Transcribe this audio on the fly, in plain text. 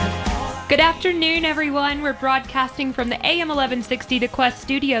Good afternoon, everyone. We're broadcasting from the AM 1160 to Quest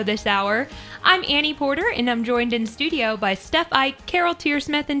studio this hour. I'm Annie Porter, and I'm joined in studio by Steph Ike, Carol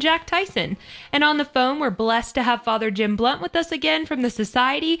Tearsmith, and Jack Tyson. And on the phone, we're blessed to have Father Jim Blount with us again from the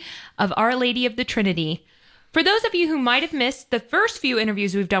Society of Our Lady of the Trinity. For those of you who might have missed the first few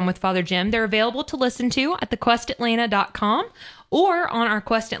interviews we've done with Father Jim, they're available to listen to at thequestatlanta.com or on our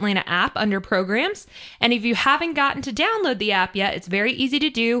Quest Atlanta app under programs. And if you haven't gotten to download the app yet, it's very easy to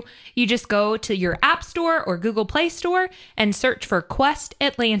do. You just go to your App Store or Google Play Store and search for Quest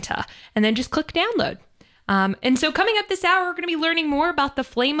Atlanta, and then just click download. And so coming up this hour, we're going to be learning more about the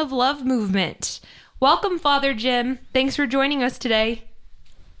Flame of Love movement. Welcome, Father Jim. Thanks for joining us today.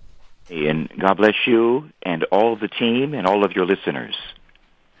 And God bless you and all the team and all of your listeners.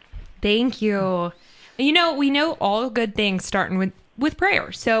 Thank you. You know, we know all good things starting with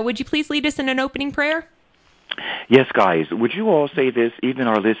prayer. So would you please lead us in an opening prayer? Yes, guys. Would you all say this, even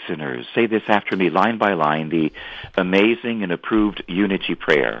our listeners, say this after me, line by line, the amazing and approved unity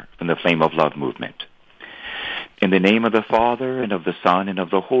prayer from the Flame of Love movement. In the name of the Father, and of the Son, and of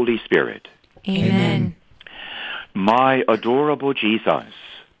the Holy Spirit. Amen. My adorable Jesus.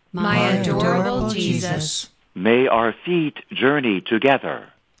 My adorable Jesus. May our feet journey together.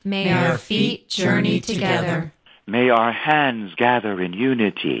 May our feet journey together. May our hands gather in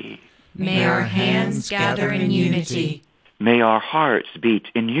unity. May our hands gather in unity. May our hearts beat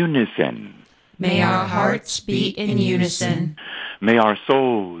in unison. May our hearts beat in unison. May our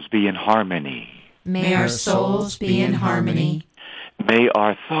souls be in harmony. May our souls be in harmony. May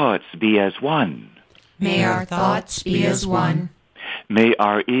our thoughts be as one. May our thoughts be as one. May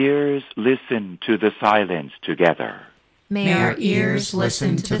our ears listen to the silence together. May our ears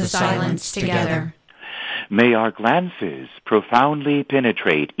listen to the silence together. May our glances profoundly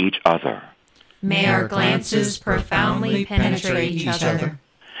penetrate each other. May our glances profoundly penetrate each other.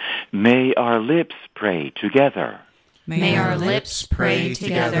 May our lips pray together. May our lips pray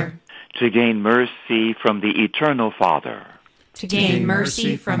together. To gain mercy from the Eternal Father. To gain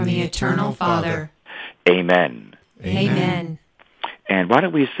mercy from the Eternal Father. Amen. Amen. And why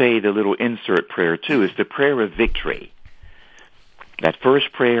don't we say the little insert prayer, too, is the prayer of victory. That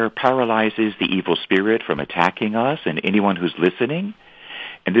first prayer paralyzes the evil spirit from attacking us and anyone who's listening.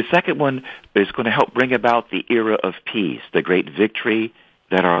 And the second one is going to help bring about the era of peace, the great victory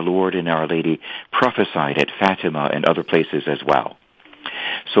that our Lord and Our Lady prophesied at Fatima and other places as well.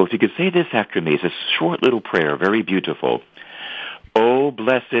 So if you could say this after me, it's a short little prayer, very beautiful. O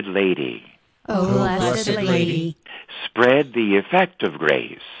blessed Lady. O blessed Lady. Spread the effect of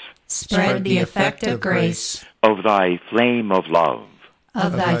grace. Spread the effect of grace. Of thy flame of love.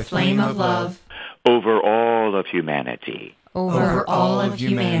 Of thy flame of love. Over all of humanity. Over all of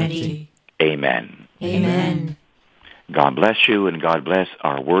humanity. Amen. Amen. God bless you and God bless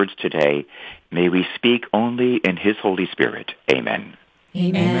our words today. May we speak only in His Holy Spirit. Amen.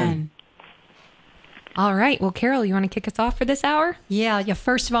 Amen. All right. Well, Carol, you want to kick us off for this hour? Yeah.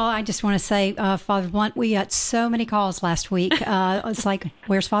 First of all, I just want to say, Father Blount, we got so many calls last week. It's like,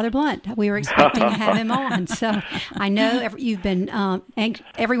 where's Father Blount? We were expecting to have him on. So I know you've been,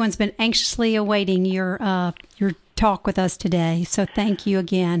 everyone's been anxiously awaiting your talk with us today. So thank you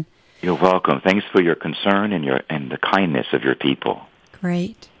again. You're welcome. Thanks for your concern and the kindness of your people.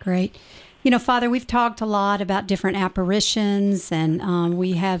 Great. You know, Father, we've talked a lot about different apparitions, and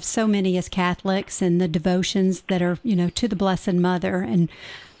we have so many as Catholics and the devotions that are, to the Blessed Mother. And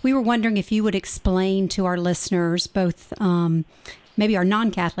we were wondering if you would explain to our listeners, both maybe our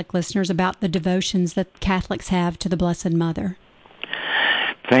non-Catholic listeners, about the devotions that Catholics have to the Blessed Mother.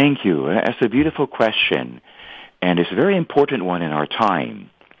 Thank you. That's a beautiful question, and it's a very important one in our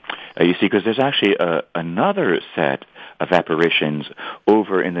time. You see, because there's actually another set of apparitions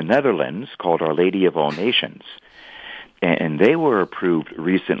over in the Netherlands called Our Lady of All Nations. And they were approved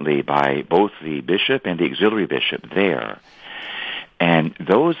recently by both the bishop and the auxiliary bishop there. And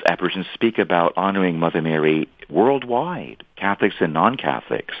those apparitions speak about honoring Mother Mary worldwide, Catholics and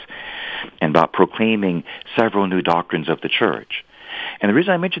non-Catholics, and about proclaiming several new doctrines of the Church. And the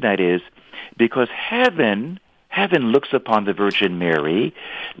reason I mention that is because heaven looks upon the Virgin Mary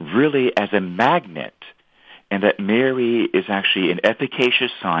really as a magnet, and that Mary is actually an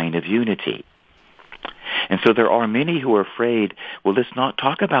efficacious sign of unity. And so there are many who are afraid, well, let's not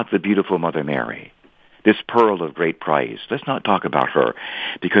talk about the beautiful Mother Mary, this pearl of great price. Let's not talk about her,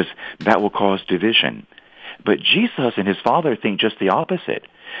 because that will cause division. But Jesus and His Father think just the opposite,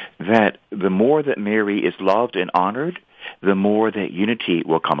 that the more that Mary is loved and honored, the more that unity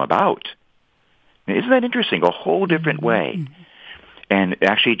will come about. Now, isn't that interesting? A whole different way. And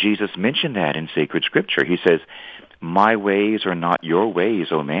actually, Jesus mentioned that in sacred scripture. He says, my ways are not your ways,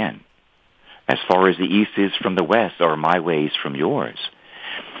 O man. As far as the east is from the west are my ways from yours.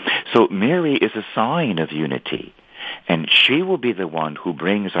 So Mary is a sign of unity, and she will be the one who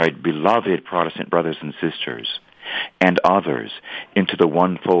brings our beloved Protestant brothers and sisters and others into the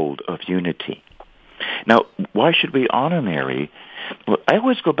one fold of unity. Now, why should we honor Mary? Well, I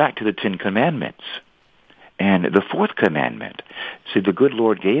always go back to the Ten Commandments. And the fourth commandment, see, the good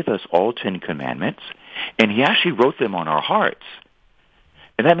Lord gave us all 10 commandments, and he actually wrote them on our hearts.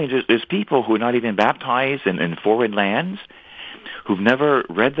 And that means there's people who are not even baptized in foreign lands, who've never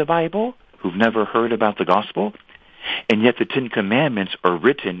read the Bible, who've never heard about the gospel, and yet the 10 commandments are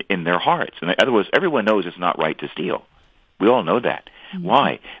written in their hearts. In other words, everyone knows it's not right to steal. We all know that. Mm-hmm.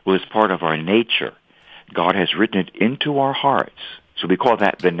 Why? Well, it's part of our nature. God has written it into our hearts. So we call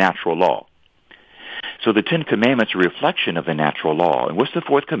that the natural law. So the 10 commandments are a reflection of the natural law. And what's the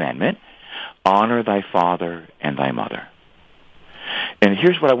fourth commandment? Honor thy father and thy mother. And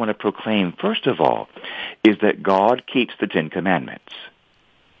here's what I want to proclaim, first of all, is that God keeps the 10 commandments.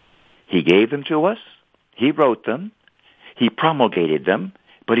 He gave them to us. He wrote them. He promulgated them,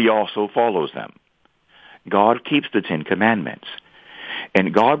 but he also follows them. God keeps the 10 commandments.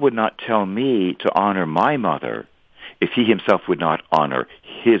 And God would not tell me to honor my mother if he himself would not honor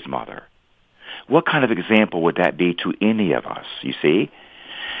his mother. What kind of example would that be to any of us, you see?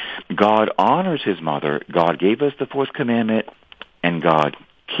 God honors his mother. God gave us the fourth commandment, and God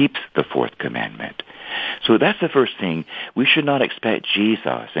keeps the fourth commandment. So that's the first thing. We should not expect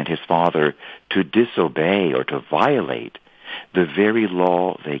Jesus and his Father to disobey or to violate the very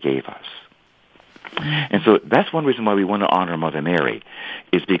law they gave us. And so that's one reason why we want to honor Mother Mary,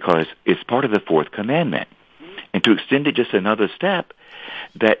 is because it's part of the fourth commandment. And to extend it just another step,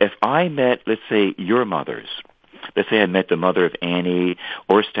 that if I met, let's say, your mothers, let's say I met the mother of Annie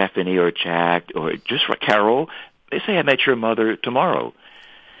or Stephanie or Jack or just Carol, let's say I met your mother tomorrow,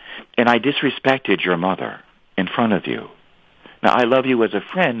 and I disrespected your mother in front of you. Now, I love you as a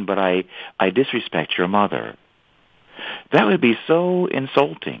friend, but I disrespect your mother. That would be so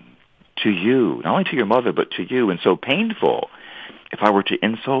insulting to you, not only to your mother, but to you, and so painful if I were to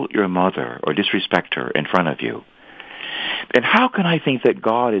insult your mother or disrespect her in front of you. Then how can I think that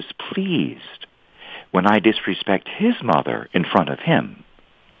God is pleased when I disrespect his mother in front of him?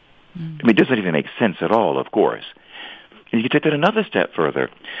 I mean, it doesn't even make sense at all, of course. And you can take it another step further.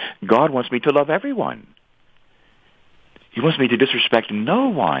 God wants me to love everyone. He wants me to disrespect no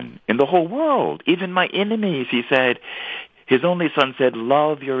one in the whole world, even my enemies. He said, his only son said,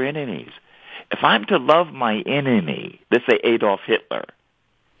 love your enemies. If I'm to love my enemy, let's say Adolf Hitler,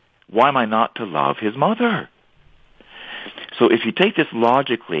 why am I not to love his mother? So if you take this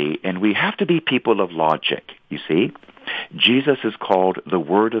logically, and we have to be people of logic, you see, Jesus is called the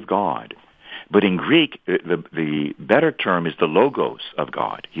Word of God. But in Greek, the better term is the Logos of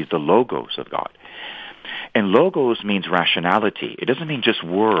God. He's the Logos of God. And Logos means rationality. It doesn't mean just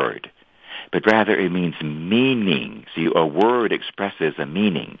word, but rather it means meaning. See, a word expresses a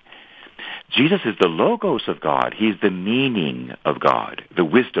meaning. Jesus is the Logos of God. He's the meaning of God, the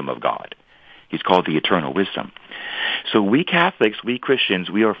wisdom of God. He's called the eternal wisdom. So we Catholics, we Christians,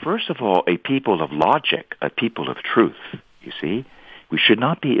 we are first of all a people of logic, a people of truth, you see. We should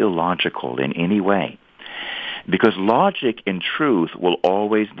not be illogical in any way, because logic and truth will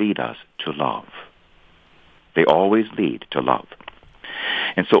always lead us to love. They always lead to love.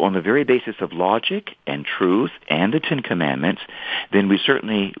 And so on the very basis of logic and truth and the Ten Commandments, then we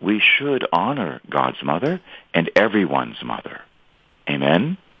should honor God's mother and everyone's mother.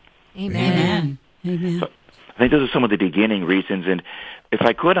 Amen? Amen. Amen. So I think those are some of the beginning reasons. And if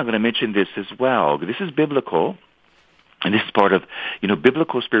I could, I'm going to mention this as well. This is biblical, and this is part of,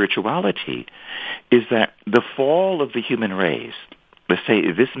 biblical spirituality, is that the fall of the human race, let's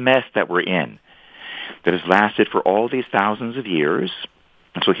say this mess that we're in, that has lasted for all these thousands of years.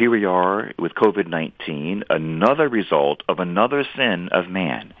 And so here we are with COVID-19, another result of another sin of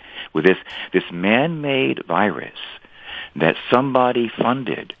man, with this man-made virus that somebody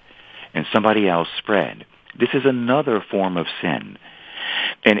funded and somebody else spread. This is another form of sin.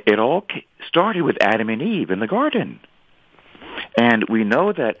 And it all started with Adam and Eve in the garden. And we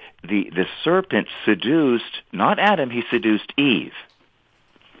know that the serpent seduced, not Adam, he seduced Eve.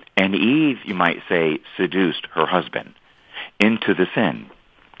 And Eve, you might say, seduced her husband into the sin.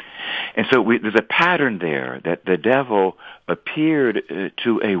 And so there's a pattern there that the devil appeared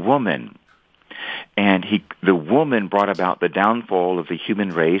to a woman, and the woman brought about the downfall of the human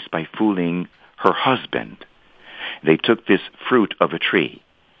race by fooling her husband. They took this fruit of a tree.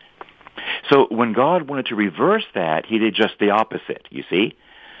 So when God wanted to reverse that, he did just the opposite, you see.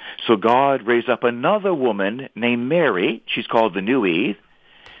 So God raised up another woman named Mary. She's called the New Eve.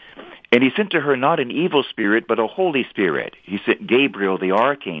 And he sent to her not an evil spirit, but a Holy Spirit. He sent Gabriel, the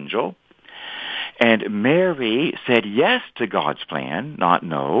archangel. And Mary said yes to God's plan, not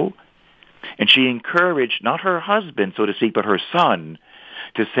no. And she encouraged not her husband, so to speak, but her son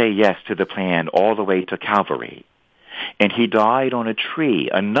to say yes to the plan all the way to Calvary. And he died on a tree,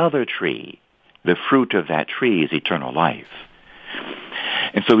 another tree. The fruit of that tree is eternal life.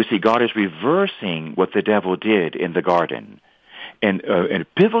 And so we see God is reversing what the devil did in the garden. And a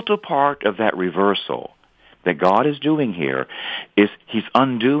pivotal part of that reversal that God is doing here is he's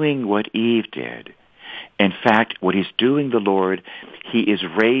undoing what Eve did. In fact, what he's doing, the Lord, he is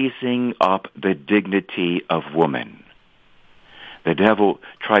raising up the dignity of woman. The devil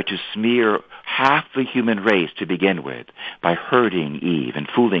tried to smear half the human race to begin with by hurting Eve and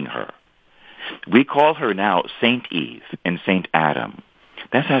fooling her. We call her now Saint Eve and Saint Adam.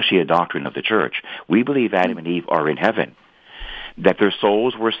 That's actually a doctrine of the church. We believe Adam and Eve are in heaven, that their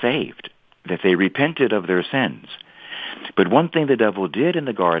souls were saved, that they repented of their sins. But one thing the devil did in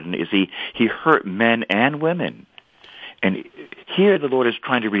the garden is he hurt men and women. And here the Lord is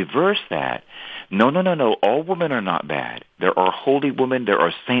trying to reverse that. No. All women are not bad. There are holy women, there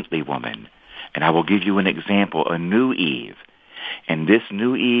are saintly women. And I will give you an example, a new Eve. And this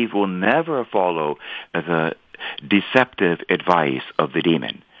new Eve will never follow the deceptive advice of the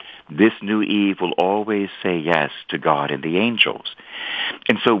demon. This new Eve will always say yes to God and the angels.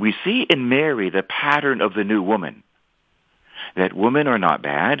 And so we see in Mary the pattern of the new woman, that women are not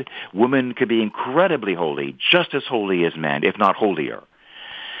bad. Women can be incredibly holy, just as holy as men, if not holier.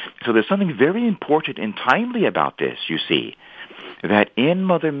 So there's something very important and timely about this, you see, that in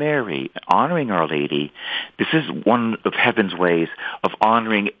Mother Mary, honoring Our Lady, this is one of heaven's ways of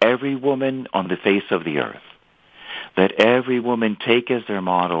honoring every woman on the face of the earth. Let every woman take as their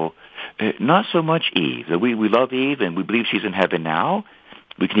model, not so much Eve. We love Eve and we believe she's in heaven now.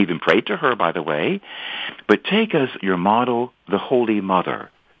 We can even pray to her, by the way. But take as your model the Holy Mother,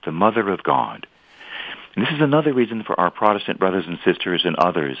 the Mother of God. And this is another reason for our Protestant brothers and sisters and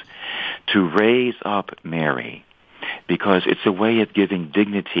others to raise up Mary, because it's a way of giving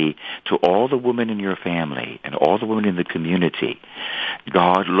dignity to all the women in your family and all the women in the community.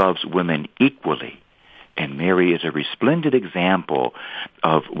 God loves women equally, and Mary is a resplendent example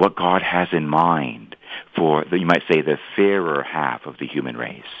of what God has in mind for, you might say, the fairer half of the human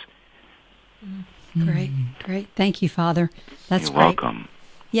race. Great. Thank you, Father. That's You're great. welcome.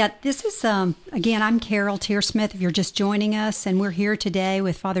 Yeah, this is, again, I'm Carol Tearsmith, if you're just joining us, and we're here today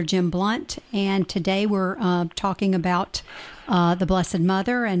with Father Jim Blount, and today we're talking about the Blessed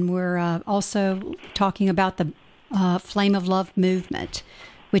Mother, and we're also talking about the Flame of Love movement,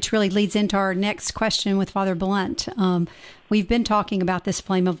 which really leads into our next question with Father Blount. We've been talking about this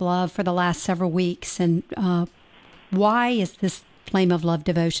Flame of Love for the last several weeks, and why is this Flame of Love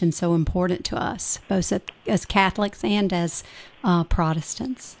devotion so important to us, both as Catholics and as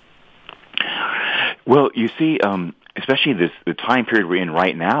Protestants? Well, you see, especially the time period we're in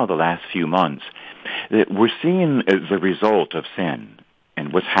right now, the last few months, that we're seeing as a result of sin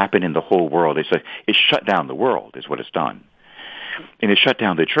and what's happened in the whole world. It's shut down the world, is what it's done. And it shut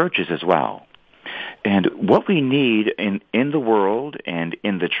down the churches as well. And what we need in the world and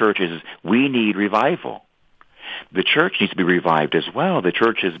in the churches is we need revival. The church needs to be revived as well. The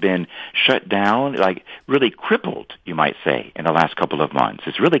church has been shut down, like really crippled, you might say, in the last couple of months.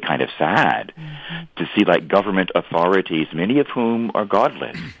 It's really kind of sad to see like government authorities, many of whom are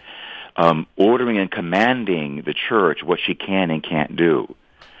godless, ordering and commanding the church what she can and can't do.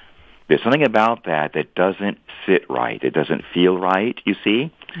 There's something about that doesn't sit right. It doesn't feel right, you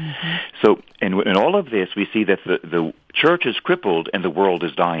see? Mm-hmm. So in all of this, we see that the church is crippled and the world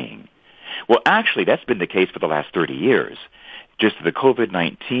is dying. Well, actually, that's been the case for the last 30 years. Just the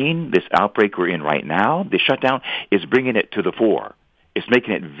COVID-19, this outbreak we're in right now, the shutdown, is bringing it to the fore. It's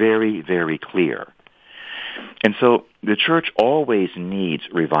making it very, very clear. And so the church always needs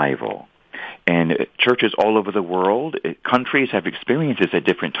revival. And churches all over the world, countries have experienced this at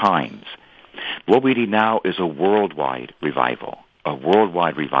different times. What we need now is a worldwide revival,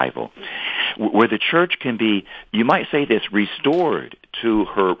 where the church can be, you might say this, restored to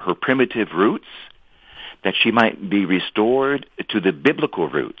her primitive roots, that she might be restored to the biblical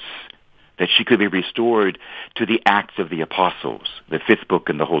roots, that she could be restored to the Acts of the Apostles, the fifth book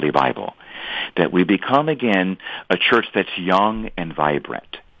in the Holy Bible, that we become again a church that's young and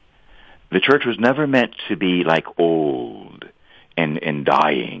vibrant. The church was never meant to be like old and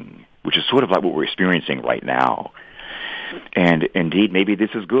dying, which is sort of like what we're experiencing right now. And indeed, maybe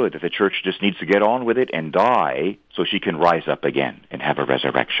this is good, that the church just needs to get on with it and die so she can rise up again and have a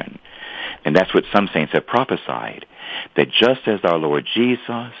resurrection. And that's what some saints have prophesied. that just as our Lord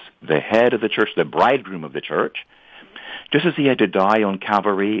Jesus, the head of the church, the bridegroom of the church, just as he had to die on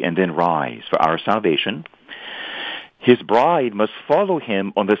Calvary and then rise for our salvation, his bride must follow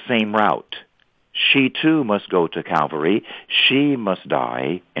him on the same route. She too must go to Calvary, she must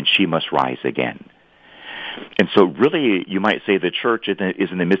die, and she must rise again. And so really, you might say the church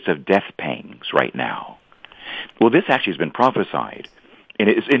is in the midst of death pangs right now. Well, this actually has been prophesied. And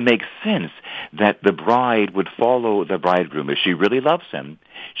it makes sense that the bride would follow the bridegroom. If she really loves him,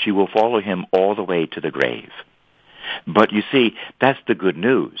 she will follow him all the way to the grave. But you see, that's the good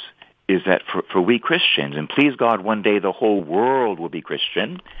news, is that for we Christians, and please God, one day the whole world will be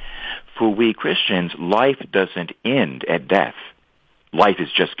Christian, for we Christians, life doesn't end at death. Life is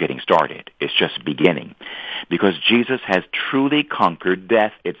just getting started. It's just beginning. Because Jesus has truly conquered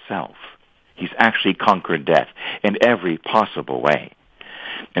death itself. He's actually conquered death in every possible way.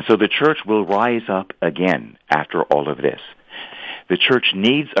 And so the church will rise up again after all of this. The church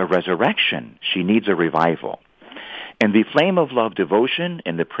needs a resurrection. She needs a revival. And the Flame of Love devotion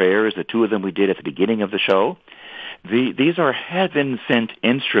and the prayers, the two of them we did at the beginning of the show, these are heaven-sent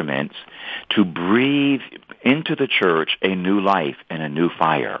instruments to breathe into the church a new life and a new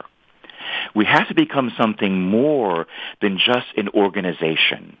fire. We have to become something more than just an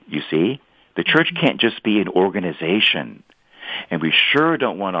organization, you see? The church can't just be an organization. And we sure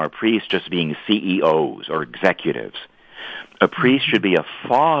don't want our priests just being CEOs or executives. A priest should be a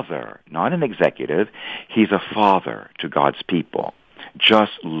father, not an executive. He's a father to God's people,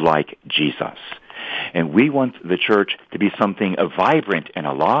 just like Jesus. And we want the church to be something vibrant and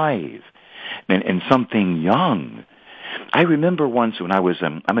alive and something young. I remember once when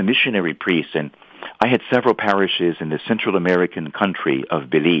I'm a missionary priest, and I had several parishes in the Central American country of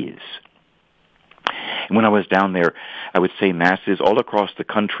Belize. And when I was down there, I would say masses all across the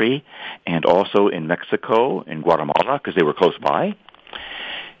country and also in Mexico and Guatemala because they were close by.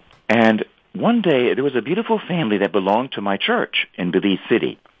 And one day, there was a beautiful family that belonged to my church in Belize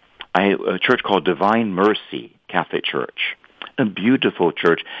City, a church called Divine Mercy Catholic Church. A beautiful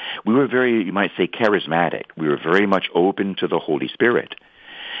church. We were very, you might say, charismatic. We were very much open to the Holy Spirit.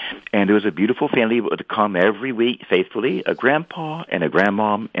 And there was a beautiful family that would come every week faithfully, a grandpa and a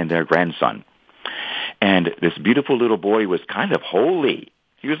grandmom and their grandson. And this beautiful little boy was kind of holy.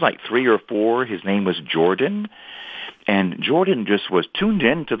 He was like 3 or 4. His name was Jordan. And Jordan just was tuned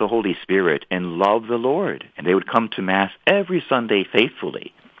in to the Holy Spirit and loved the Lord. And they would come to Mass every Sunday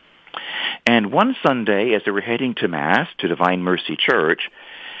faithfully. And one Sunday, as they were heading to Mass, to Divine Mercy Church,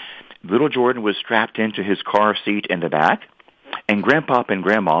 little Jordan was strapped into his car seat in the back. And Grandpop and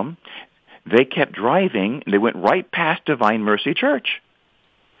Grandmom, they kept driving. And they went right past Divine Mercy Church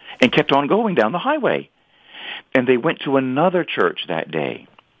and kept on going down the highway. And they went to another church that day,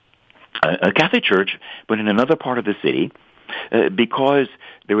 a Catholic church, but in another part of the city, because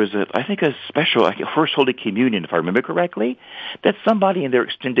there was, I think, a special First Holy Communion, if I remember correctly, that somebody in their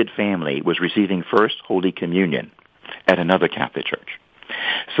extended family was receiving First Holy Communion at another Catholic church.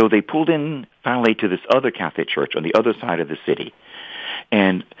 So they pulled in finally to this other Catholic church on the other side of the city.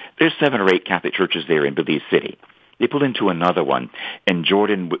 And there's 7 or 8 Catholic churches there in Belize City. They pulled into another one, and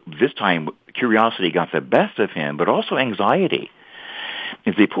Jordan, this time, curiosity got the best of him, but also anxiety.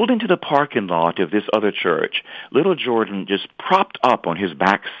 As they pulled into the parking lot of this other church, little Jordan just propped up on his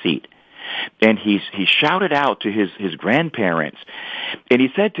back seat, and he shouted out to his grandparents, and he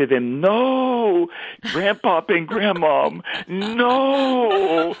said to them, "No, Grandpop and Grandmom,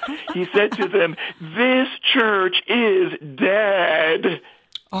 no!" He said to them, "This church is dead."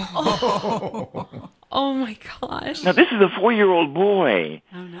 Oh. Oh, my gosh. Now, this is a 4-year-old boy.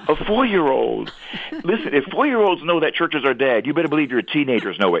 Oh, no. A 4-year-old. Listen, if 4-year-olds know that churches are dead, you better believe your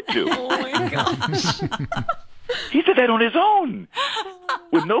teenagers know it, too. Oh, my gosh. He said that on his own,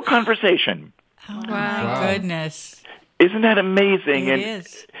 with no conversation. Oh, Wow. my goodness. Isn't that amazing? It And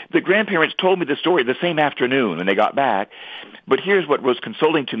is. the grandparents told me the story the same afternoon when they got back. But here's what was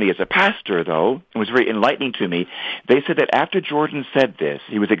consoling to me as a pastor, though, and was very enlightening to me. They said that after Jordan said this,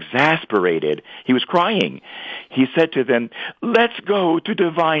 he was exasperated. He was crying. He said to them, "Let's go to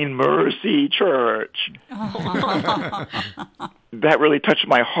Divine Mercy Church." That really touched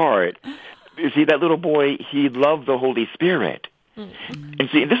my heart. You see, that little boy, he loved the Holy Spirit. And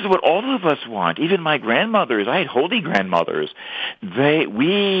see, this is what all of us want. Even my grandmothers, I had holy grandmothers.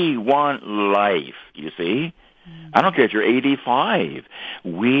 We want life, you see. I don't care if you're 85.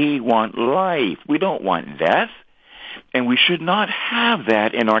 We want life. We don't want death. And we should not have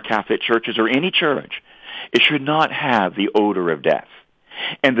that in our Catholic churches or any church. It should not have the odor of death.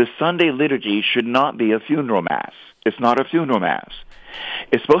 And the Sunday liturgy should not be a funeral mass. It's not a funeral mass.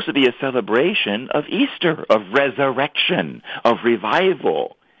 It's supposed to be a celebration of Easter, of resurrection, of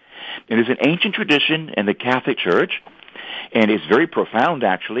revival. It is an ancient tradition in the Catholic Church, and it's very profound,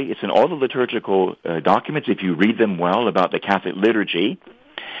 actually. It's in all the liturgical documents, if you read them well, about the Catholic liturgy,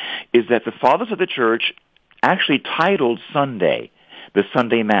 is that the Fathers of the Church actually titled Sunday the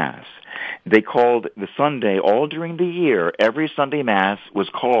Sunday Mass. They called the Sunday, all during the year, every Sunday Mass was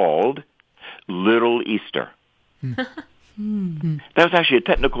called Little Easter. That was actually a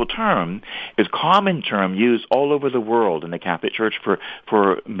technical term. It's a common term used all over the world in the Catholic Church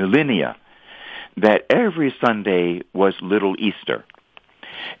for millennia, that every Sunday was Little Easter.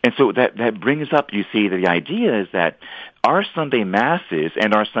 And so that brings up, you see, the idea is that our Sunday Masses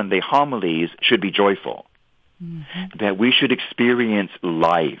and our Sunday homilies should be joyful, that we should experience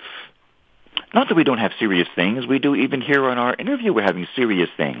life. Not that we don't have serious things. We do, even here in our interview, we're having serious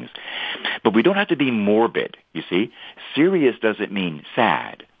things. But we don't have to be morbid, you see. Serious doesn't mean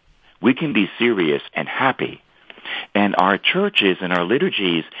sad. We can be serious and happy. And our churches and our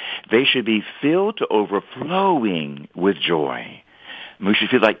liturgies, they should be filled to overflowing with joy. We should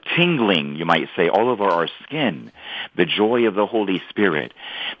feel like tingling, you might say, all over our skin, the joy of the Holy Spirit.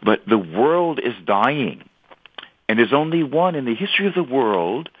 But the world is dying. And there's only one in the history of the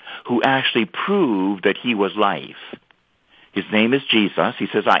world who actually proved that he was life. His name is Jesus. He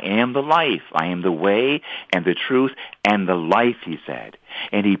says, I am the life. I am the way and the truth and the life, he said.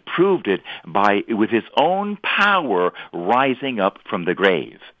 And he proved it with his own power rising up from the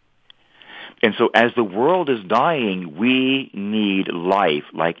grave. And so as the world is dying, we need life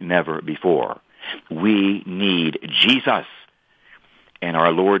like never before. We need Jesus. And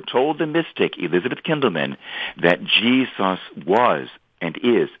our Lord told the mystic, Elizabeth Kindelman, that Jesus was and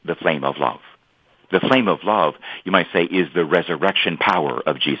is the flame of love. The flame of love, you might say, is the resurrection power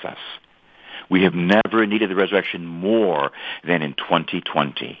of Jesus. We have never needed the resurrection more than in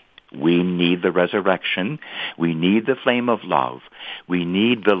 2020. We need the resurrection. We need the flame of love. We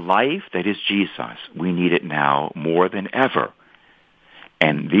need the life that is Jesus. We need it now more than ever.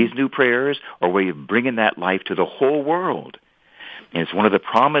 And these new prayers are a way of bringing that life to the whole world. And it's one of the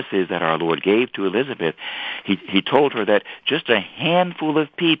promises that our Lord gave to Elizabeth. He told her that just a handful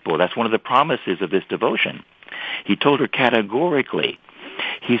of people, that's one of the promises of this devotion. He told her categorically,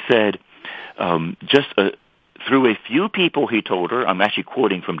 he said, through a few people, he told her, I'm actually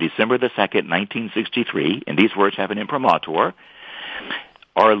quoting from December the 2nd, 1963, and these words have an imprimatur.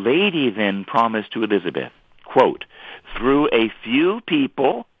 Our Lady then promised to Elizabeth, quote, through a few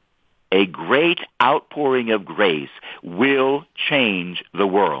people, a great outpouring of grace will change the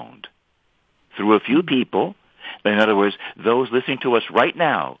world. Through a few people, in other words, those listening to us right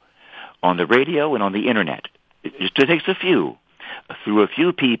now on the radio and on the internet, it just takes a few. Through a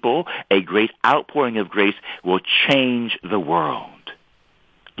few people, a great outpouring of grace will change the world.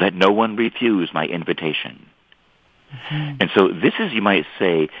 Let no one refuse my invitation. And so this is, you might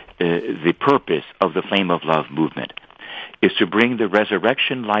say, the purpose of the Flame of Love movement, is to bring the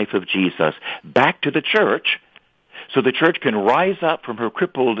resurrection life of Jesus back to the church so the church can rise up from her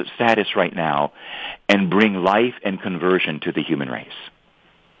crippled status right now and bring life and conversion to the human race.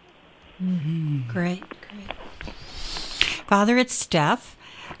 Great. Father, it's Steph.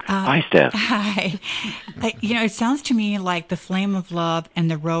 Hi, Steph. Hi. It sounds to me like the Flame of Love and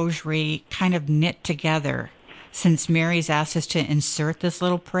the Rosary kind of knit together, since Mary's asked us to insert this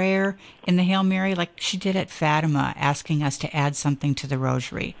little prayer in the Hail Mary like she did at Fatima, asking us to add something to the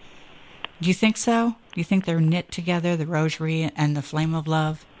Rosary. Do you think so? Do you think they're knit together, the Rosary and the Flame of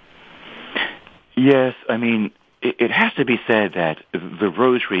Love? Yes, I mean, it has to be said that the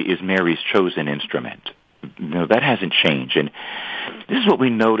Rosary is Mary's chosen instrument. That hasn't changed. And this is what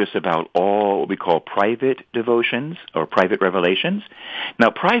we notice about all what we call private devotions or private revelations. Now,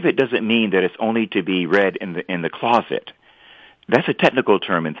 private doesn't mean that it's only to be read in the closet. That's a technical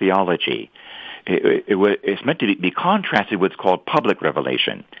term in theology. It's meant to be contrasted with what's called public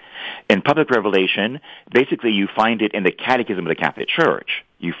revelation. In public revelation, basically you find it in the Catechism of the Catholic Church.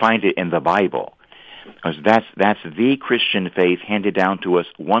 You find it in the Bible. That's the Christian faith handed down to us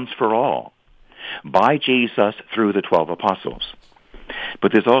once for all by Jesus through the 12 apostles.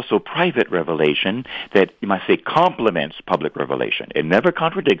 But there's also private revelation that, you might say, complements public revelation. It never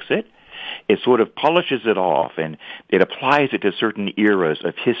contradicts it. It sort of polishes it off, and it applies it to certain eras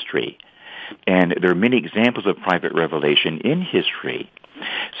of history. And there are many examples of private revelation in history.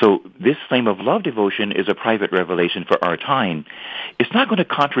 So this Flame of Love devotion is a private revelation for our time. It's not going to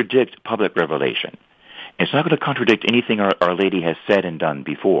contradict public revelation. It's not going to contradict anything Our Lady has said and done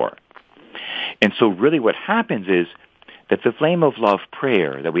before. And so really what happens is that the Flame of Love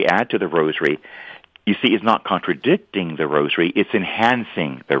prayer that we add to the Rosary, you see, is not contradicting the rosary, it's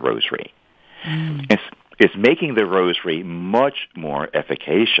enhancing the rosary. It's making the rosary much more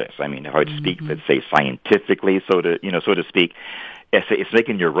efficacious. I mean, if I speak, let's say, scientifically, so to speak, it's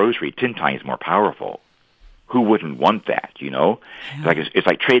making your rosary 10 times more powerful. Who wouldn't want that, Yeah. It's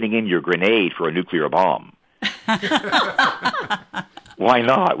like trading in your grenade for a nuclear bomb. Why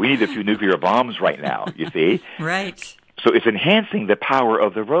not? We need a few nuclear bombs right now, you see? Right. So it's enhancing the power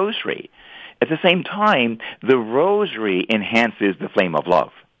of the rosary. At the same time, the rosary enhances the flame of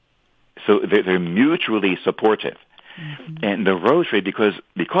love. So they're mutually supportive. And the rosary, because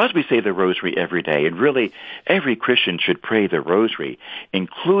we say the rosary every day, and really every Christian should pray the rosary,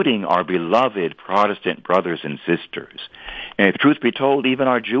 including our beloved Protestant brothers and sisters. And if truth be told, even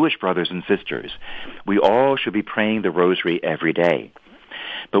our Jewish brothers and sisters, we all should be praying the rosary every day.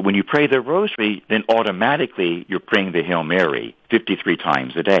 But when you pray the rosary, then automatically you're praying the Hail Mary 53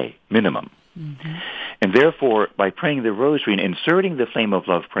 times a day, minimum. And therefore, by praying the rosary and inserting the flame of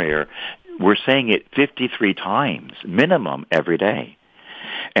love prayer, we're saying it 53 times, minimum, every day.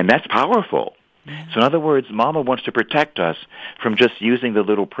 And that's powerful. So in other words, Mama wants to protect us from just using the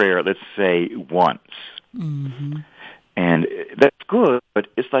little prayer, let's say, once. And that's good, but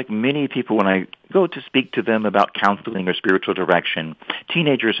it's like many people, when I go to speak to them about counseling or spiritual direction,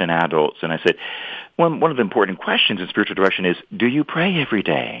 teenagers and adults, and I said, one of the important questions in spiritual direction is, do you pray every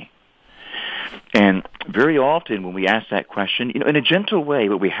day? And very often when we ask that question, in a gentle way,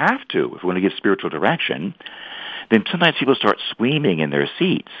 but we have to, if we want to give spiritual direction, then sometimes people start squeaming in their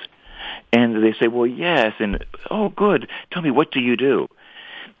seats. And they say, well, yes, and, oh, good, tell me, what do you do?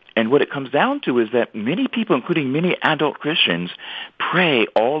 And what it comes down to is that many people, including many adult Christians, pray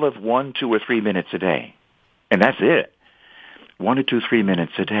all of 1, 2, or 3 minutes a day. And that's it. 1 to 2, 3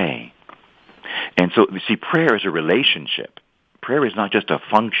 minutes a day. And so, you see, prayer is a relationship. Prayer is not just a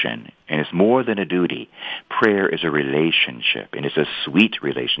function, and it's more than a duty. Prayer is a relationship, and it's a sweet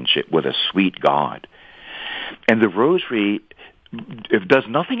relationship with a sweet God. And the rosary, if it does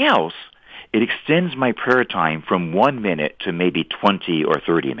nothing else, it extends my prayer time from 1 minute to maybe 20 or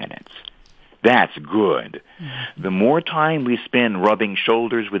 30 minutes. That's good. The more time we spend rubbing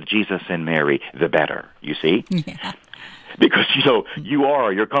shoulders with Jesus and Mary, the better, you see? Yeah. Because, you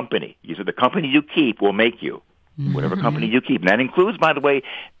are your company. The company you keep will make you. Whatever company you keep. And that includes, by the way,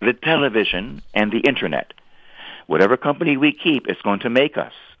 the television and the Internet. Whatever company we keep, it's going to make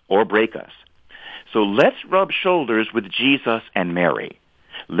us or break us. So let's rub shoulders with Jesus and Mary.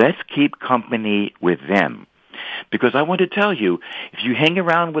 Let's keep company with them. Because I want to tell you, if you hang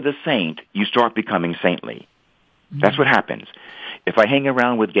around with a saint, you start becoming saintly. That's what happens. If I hang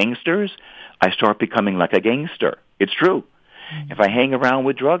around with gangsters, I start becoming like a gangster. It's true. If I hang around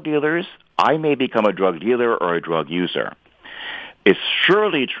with drug dealers, I may become a drug dealer or a drug user. It's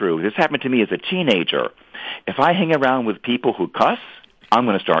surely true. This happened to me as a teenager. If I hang around with people who cuss, I'm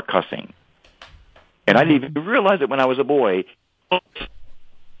going to start cussing. And I didn't even realize it when I was a boy.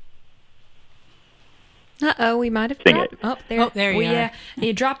 Uh-oh, we might have dropped. Oh, there you are. Yeah,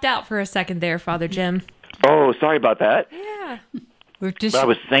 you dropped out for a second there, Father Jim. Oh, sorry about that. Yeah. But I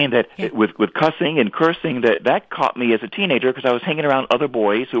was saying that with cussing and cursing, that caught me as a teenager because I was hanging around other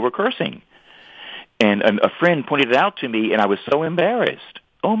boys who were cursing. And a friend pointed it out to me, and I was so embarrassed.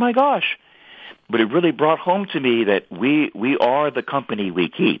 Oh, my gosh. But it really brought home to me that we are the company we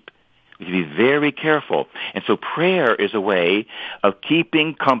keep. We have to be very careful. And so prayer is a way of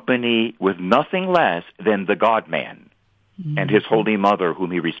keeping company with nothing less than the God-man and his Holy Mother,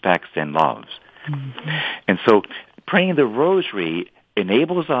 whom he respects and loves. And so praying the rosary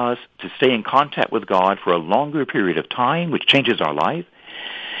enables us to stay in contact with God for a longer period of time, which changes our life.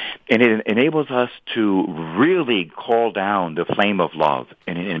 And it enables us to really call down the flame of love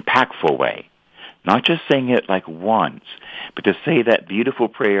in an impactful way. Not just saying it like once, but to say that beautiful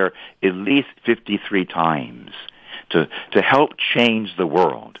prayer at least 53 times to help change the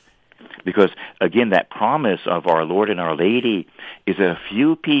world. Because, again, that promise of our Lord and Our Lady is that a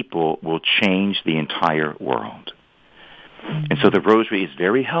few people will change the entire world. And so the rosary is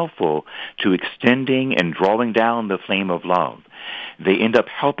very helpful to extending and drawing down the flame of love. They end up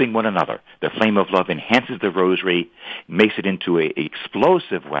helping one another. The flame of love enhances the rosary, makes it into an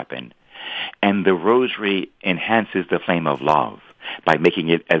explosive weapon, and the rosary enhances the flame of love by making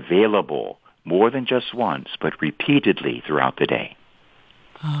it available more than just once, but repeatedly throughout the day.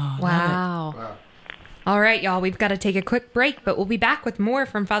 Oh, wow. All right, y'all, we've got to take a quick break, but we'll be back with more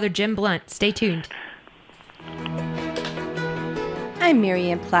from Father Jim Blount. Stay tuned. I'm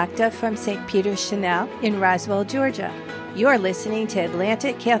Marianne Plachta from St. Peter's Chanel in Roswell, Georgia. You're listening to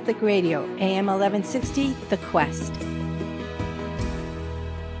Atlantic Catholic Radio, AM 1160, The Quest.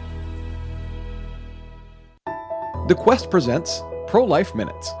 The Quest presents Pro-Life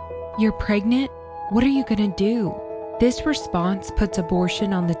Minutes. You're pregnant? What are you going to do? This response puts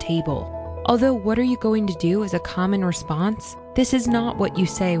abortion on the table. Although what are you going to do is a common response, this is not what you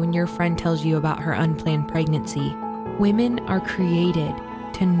say when your friend tells you about her unplanned pregnancy. Women are created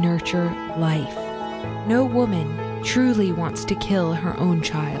to nurture life. No woman truly wants to kill her own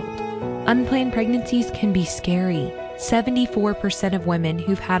child. Unplanned pregnancies can be scary. 74% of women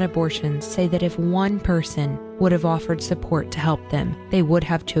who've had abortions say that if one person would have offered support to help them, they would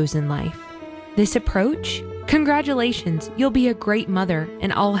have chosen life. This approach, congratulations, you'll be a great mother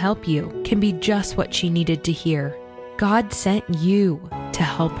and I'll help you, can be just what she needed to hear. God sent you to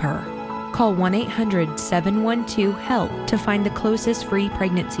help her. Call 1-800-712-HELP to find the closest free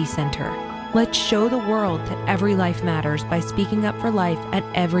pregnancy center. Let's show the world that every life matters by speaking up for life at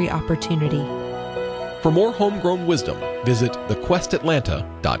every opportunity. For more homegrown wisdom, visit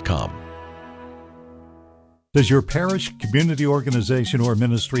thequestatlanta.com. Does your parish, community organization, or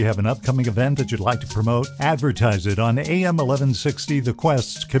ministry have an upcoming event that you'd like to promote? Advertise it on AM 1160 The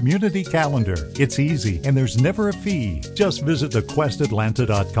Quest's community calendar. It's easy, and there's never a fee. Just visit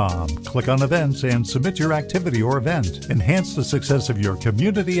thequestatlanta.com, click on events, and submit your activity or event. Enhance the success of your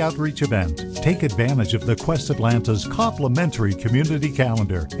community outreach event. Take advantage of The Quest Atlanta's complimentary community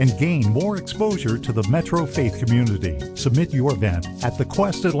calendar and gain more exposure to the Metro faith community. Submit your event at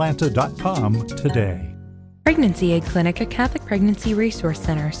thequestatlanta.com today. Pregnancy Aid Clinic, a Catholic pregnancy resource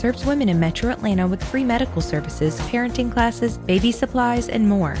center, serves women in Metro Atlanta with free medical services, parenting classes, baby supplies, and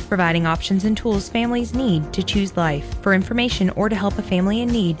more, providing options and tools families need to choose life. For information or to help a family in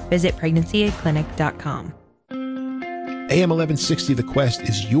need, visit pregnancy-aid-clinic.com. AM 1160 The Quest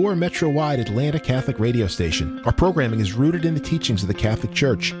is your Metro-wide Atlanta Catholic radio station. Our programming is rooted in the teachings of the Catholic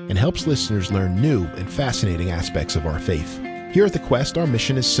Church and helps listeners learn new and fascinating aspects of our faith. Here at The Quest, our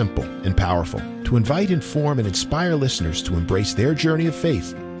mission is simple and powerful: to invite, inform, and inspire listeners to embrace their journey of faith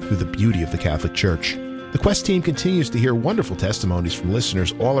through the beauty of the Catholic Church. The Quest team continues to hear wonderful testimonies from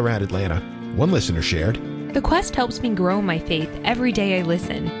listeners all around Atlanta. One listener shared, The Quest helps me grow my faith every day I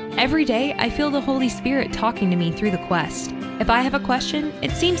listen. Every day I feel the Holy Spirit talking to me through The Quest. If I have a question,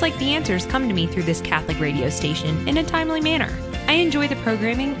 it seems like the answers come to me through this Catholic radio station in a timely manner. I enjoy the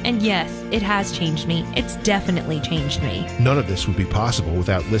programming, and yes, it has changed me. It's definitely changed me. none of this would be possible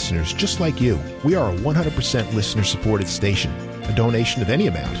without listeners just like you. We are a 100% listener-supported station. A donation of any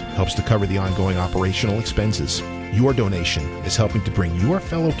amount helps to cover the ongoing operational expenses. Your donation is helping to bring your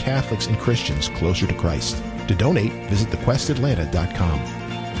fellow Catholics and Christians closer to Christ. To donate, visit thequestatlanta.com.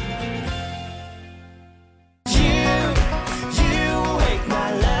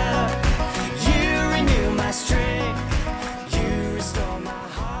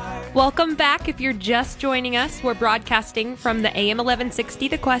 Welcome back. If you're just joining us, we're broadcasting from the AM 1160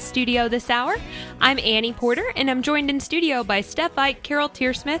 The Quest studio this hour. I'm Annie Porter, and I'm joined in studio by Steph Ike, Carol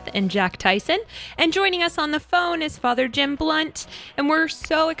Tearsmith, and Jack Tyson. And joining us on the phone is Father Jim Blount, and we're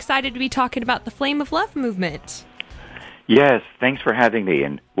so excited to be talking about the Flame of Love movement. Yes, thanks for having me,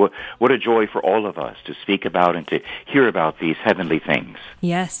 and what a joy for all of us to speak about and to hear about these heavenly things.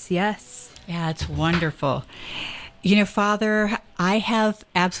 Yes, yes. Yeah, it's wonderful. You know, Father, I have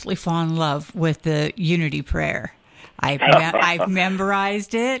absolutely fallen in love with the unity prayer. I've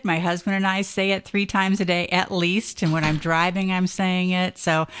memorized it. My husband and I say it 3 times a day at least, and when I'm driving, I'm saying it.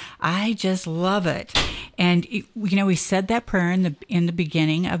 So I just love it. And you know, we said that prayer in the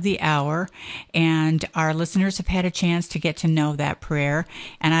beginning of the hour, and our listeners have had a chance to get to know that prayer,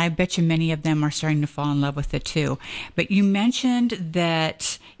 and I bet you many of them are starting to fall in love with it too. But you mentioned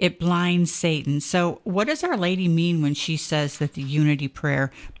that it blinds Satan. So what does Our Lady mean when she says that the unity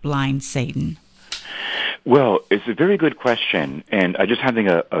prayer blinds Satan? Well, it's a very good question, and I'm just having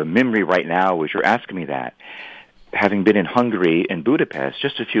a memory right now as you're asking me that. Having been in Hungary and Budapest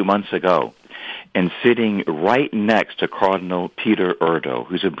just a few months ago, and sitting right next to Cardinal Peter Erdo,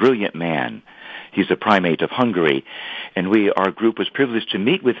 who's a brilliant man. He's a primate of Hungary, and our group was privileged to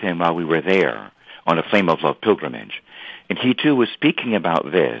meet with him while we were there on a Flame of Love pilgrimage. And he, too, was speaking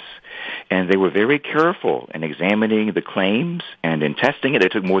about this, and they were very careful in examining the claims and in testing it.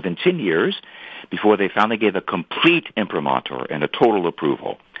 It took more than 10 years before they finally gave a complete imprimatur and a total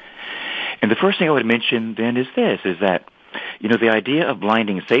approval. And the first thing I would mention then is this, is that, you know, the idea of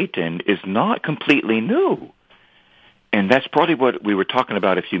blinding Satan is not completely new. And that's probably what we were talking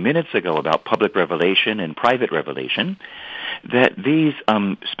about a few minutes ago about public revelation and private revelation, that these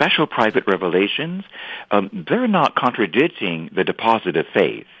special private revelations, they're not contradicting the deposit of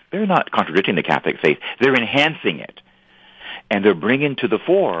faith. They're not contradicting the Catholic faith. They're enhancing it. And they're bringing to the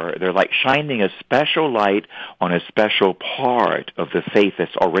fore, they're like shining a special light on a special part of the faith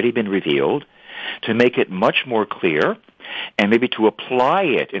that's already been revealed, to make it much more clear and maybe to apply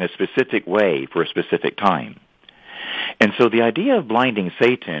it in a specific way for a specific time. And so the idea of blinding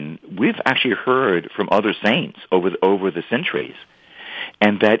Satan, we've actually heard from other saints over the centuries.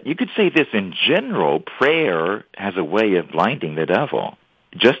 And that you could say this in general, prayer has a way of blinding the devil.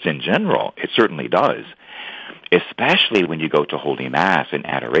 Just in general, it certainly does, especially when you go to Holy Mass and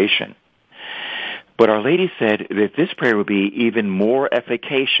adoration. But Our Lady said that this prayer would be even more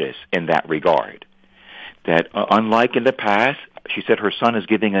efficacious in that regard. That unlike in the past, she said her Son is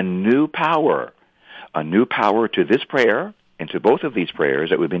giving a new power to this prayer and to both of these prayers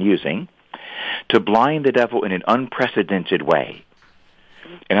that we've been using to blind the devil in an unprecedented way.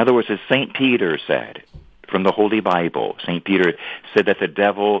 In other words, as St. Peter said from the Holy Bible, St. Peter said that the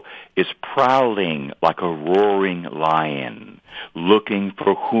devil is prowling like a roaring lion, looking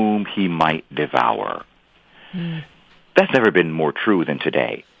for whom he might devour. That's never been more true than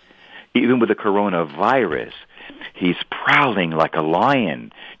today. Even with the coronavirus, he's prowling like a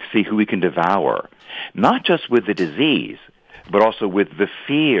lion to see who he can devour, not just with the disease, but also with the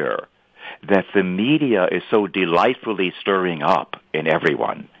fear that the media is so delightfully stirring up in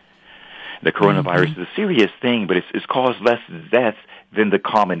everyone. The coronavirus is a serious thing, but it's caused less death than the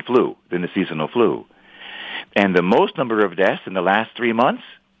common flu, than the seasonal flu. And the most number of deaths in the last 3 months,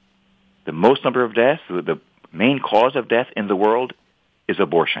 the main cause of death in the world is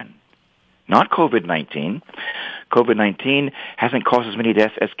abortion. Not COVID-19. COVID-19 hasn't caused as many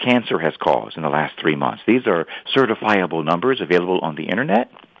deaths as cancer has caused in the last 3 months. These are certifiable numbers available on the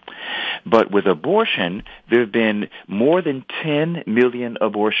Internet. But with abortion, there have been more than 10 million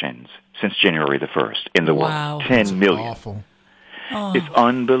abortions since January the 1st in the world. 10 million. Awful. Oh. It's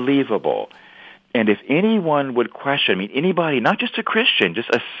unbelievable. And if anyone would question, anybody, not just a Christian, just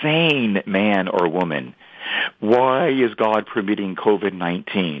a sane man or woman, why is God permitting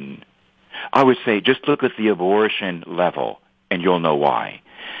COVID-19? I would say just look at the abortion level, and you'll know why.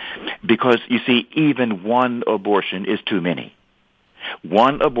 Because, you see, even one abortion is too many.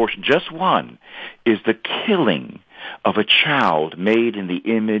 One abortion, just one, is the killing of a child made in the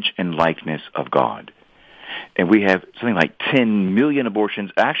image and likeness of God. And we have something like 10 million abortions.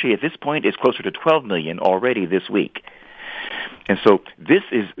 Actually, at this point, it's closer to 12 million already this week. And so this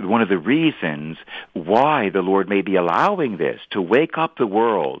is one of the reasons why the Lord may be allowing this, to wake up the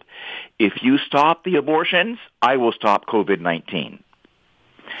world. If you stop the abortions, I will stop COVID-19.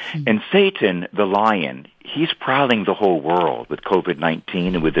 And Satan, the lion, he's prowling the whole world with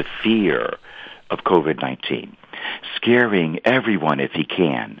COVID-19 and with the fear of COVID-19, scaring everyone if he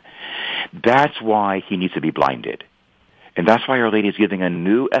can. That's why he needs to be blinded. And that's why Our Lady is giving a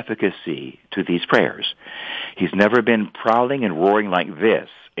new efficacy to these prayers. He's never been prowling and roaring like this,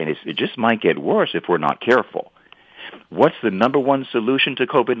 and it just might get worse if we're not careful. What's the number one solution to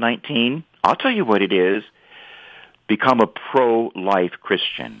COVID-19? I'll tell you what it is. Become a pro-life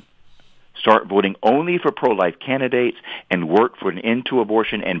Christian. Start voting only for pro-life candidates and work for an end to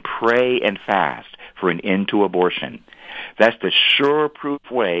abortion and pray and fast for an end to abortion. That's the sure-proof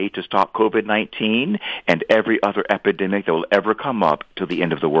way to stop COVID-19 and every other epidemic that will ever come up till the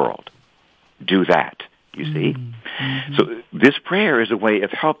end of the world. Do that, you see. So this prayer is a way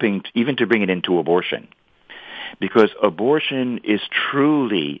of helping even to bring it into abortion, because abortion is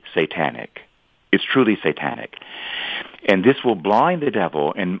truly satanic. It's truly satanic. And this will blind the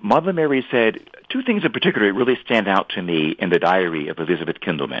devil. And Mother Mary said two things in particular that really stand out to me in the diary of Elizabeth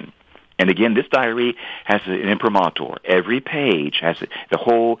Kindelman. And again, this diary has an imprimatur. Every page has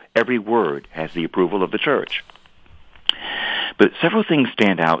every word has the approval of the Church. But several things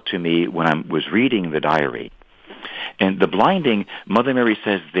stand out to me when I was reading the diary. And the blinding, Mother Mary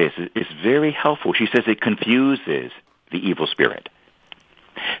says this, is very helpful. She says it confuses the evil spirit.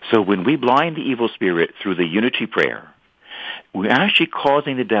 So when we blind the evil spirit through the unity prayer, we're actually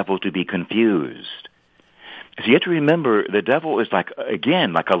causing the devil to be confused. So you have to remember, the devil is like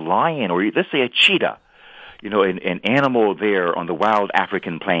a lion, or let's say a cheetah, an animal there on the wild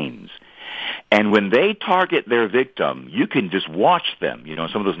African plains. And when they target their victim, you can just watch them,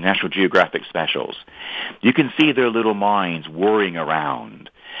 some of those National Geographic specials. You can see their little minds whirring around,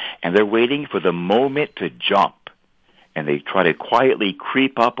 and they're waiting for the moment to jump. And they try to quietly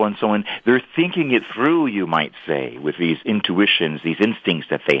creep up on someone. They're thinking it through, you might say, with these intuitions, these instincts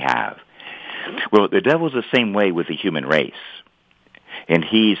that they have. Well, the devil's the same way with the human race. And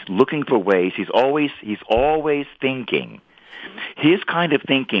he's looking for ways. He's always thinking. His kind of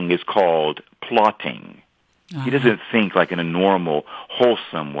thinking is called plotting. He doesn't think like in a normal,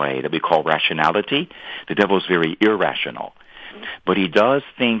 wholesome way that we call rationality. The devil's very irrational. But he does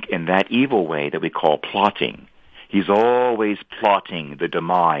think in that evil way that we call plotting. He's always plotting the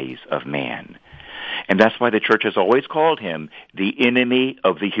demise of man. And that's why the church has always called him the enemy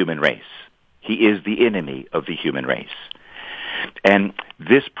of the human race. He is the enemy of the human race. And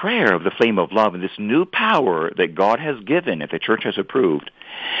this prayer of the flame of love and this new power that God has given, that the church has approved,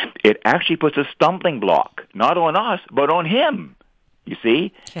 it actually puts a stumbling block, not on us, but on him. You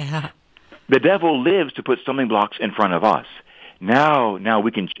see? Yeah. The devil lives to put stumbling blocks in front of us. Now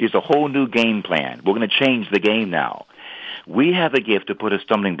we can, it's a whole new game plan. We're going to change the game now. We have a gift to put a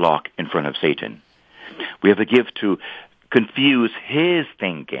stumbling block in front of Satan. We have a gift to confuse his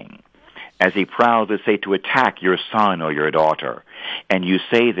thinking as he prowls, let's say, to attack your son or your daughter. And you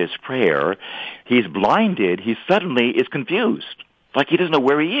say this prayer, he's blinded, he suddenly is confused. Like he doesn't know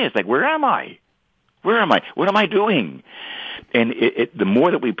where he is. Like, where am I? Where am I? What am I doing? And the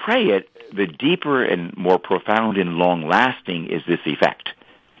more that we pray it, the deeper and more profound and long-lasting is this effect.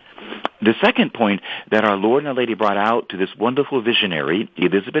 The second point that our Lord and Our Lady brought out to this wonderful visionary,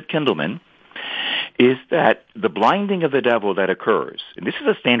 Elizabeth Kindleman, is that the blinding of the devil that occurs, and this is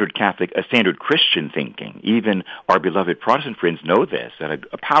a standard Catholic, a standard Christian thinking. Even our beloved Protestant friends know this, that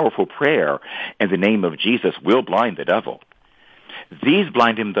a powerful prayer in the name of Jesus will blind the devil. These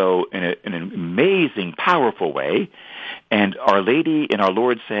blind him, though, in an amazing, powerful way. And Our Lady and our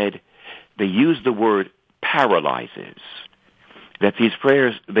Lord said they use the word paralyzes. That these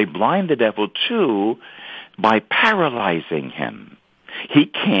prayers, they blind the devil, too, by paralyzing him. He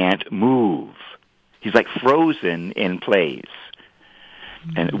can't move. He's like frozen in place.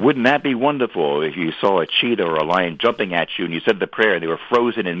 And wouldn't that be wonderful if you saw a cheetah or a lion jumping at you and you said the prayer and they were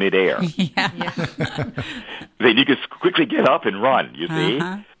frozen in midair? Yeah. Then you could quickly get up and run, you see?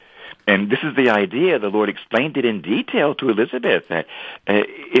 And this is the idea. The Lord explained it in detail to Elizabeth, that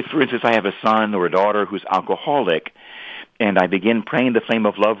if, for instance, I have a son or a daughter who's alcoholic, and I begin praying the Flame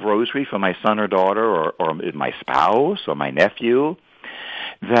of Love rosary for my son or daughter or my spouse or my nephew,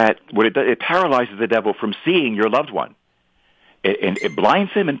 that what it does, it paralyzes the devil from seeing your loved one. It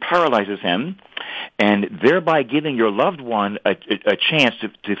blinds him and paralyzes him, and thereby giving your loved one a chance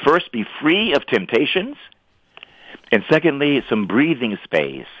to first be free of temptations, and secondly, some breathing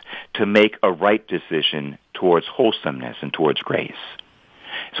space to make a right decision towards wholesomeness and towards grace.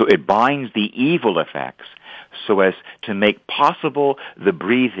 So it binds the evil effects so as to make possible the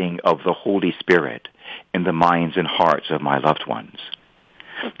breathing of the Holy Spirit in the minds and hearts of my loved ones.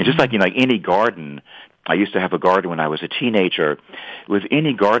 And just like, like any garden, I used to have a garden when I was a teenager. With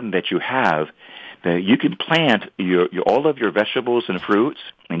any garden that you have, you can plant all of your vegetables and fruits,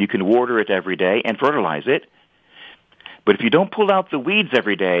 and you can water it every day and fertilize it. But if you don't pull out the weeds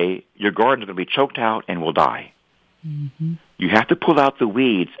every day, your garden is going to be choked out and will die. Mm-hmm. You have to pull out the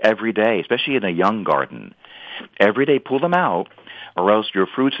weeds every day, especially in a young garden. Every day pull them out, or else your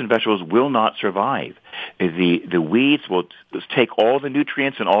fruits and vegetables will not survive. The weeds will take all the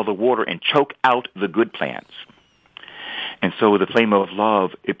nutrients and all the water and choke out the good plants. And so the Flame of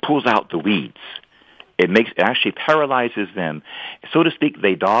Love, it pulls out the weeds. It actually paralyzes them. So to speak,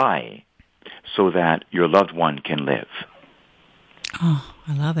 they die so that your loved one can live. Oh,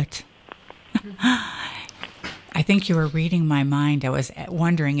 I love it. I think you were reading my mind. I was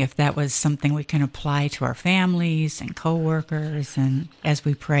wondering if that was something we can apply to our families and coworkers and as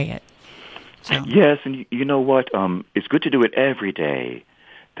we pray it. So. Yes, and you know what? It's good to do it every day.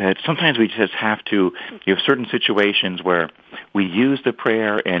 That sometimes we just have to, you have certain situations where we use the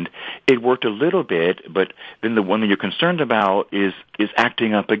prayer and it worked a little bit, but then the one that you're concerned about is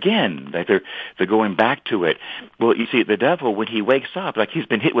acting up again. That they're going back to it. Well, you see, the devil, when he wakes up, like he's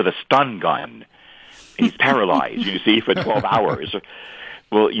been hit with a stun gun. He's paralyzed, you see, for 12 hours.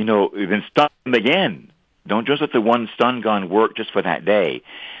 Well, then stun him again. Don't just let the one stun gun work just for that day.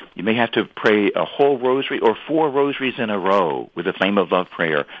 You may have to pray a whole rosary or 4 rosaries in a row with the Flame of Love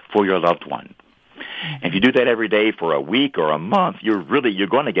prayer for your loved one. And if you do that every day for a week or a month, you're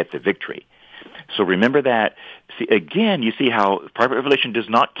going to get the victory. So remember that. See, again, you see how private revelation does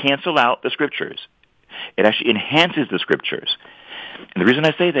not cancel out the Scriptures. It actually enhances the Scriptures. And the reason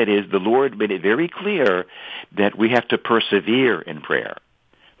I say that is the Lord made it very clear that we have to persevere in prayer.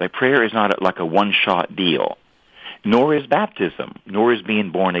 Like prayer is not like a one-shot deal, nor is baptism, nor is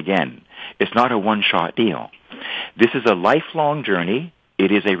being born again. It's not a one-shot deal. This is a lifelong journey.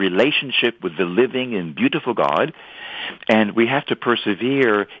 It is a relationship with the living and beautiful God, and we have to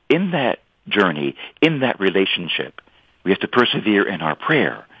persevere in that journey, in that relationship. We have to persevere in our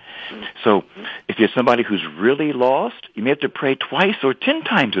prayer. So if you're somebody who's really lost, you may have to pray twice or 10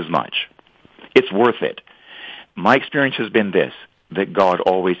 times as much. It's worth it. My experience has been this, that God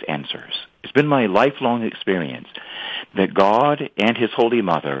always answers. It's been my lifelong experience that God and His Holy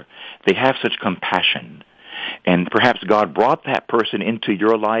Mother, they have such compassion. And perhaps God brought that person into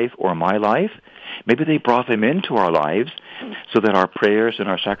your life or my life. Maybe they brought them into our lives so that our prayers and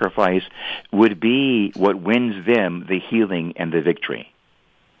our sacrifice would be what wins them the healing and the victory.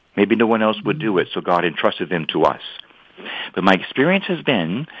 Maybe no one else would do it, so God entrusted them to us. But my experience has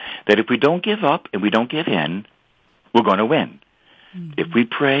been that if we don't give up and we don't give in, we're going to win. If we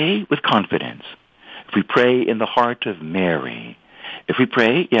pray with confidence, if we pray in the heart of Mary, if we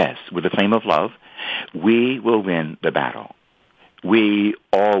pray, yes, with the flame of love, we will win the battle. We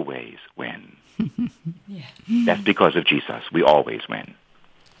always win. Yeah. That's because of Jesus. We always win.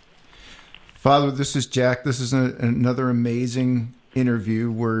 Father, this is Jack. This is another amazing interview.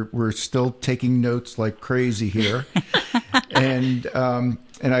 We're still taking notes like crazy here. And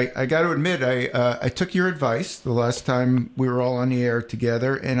I got to admit, I took your advice the last time we were all on the air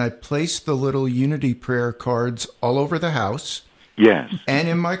together, and I placed the little Unity prayer cards all over the house. Yes. And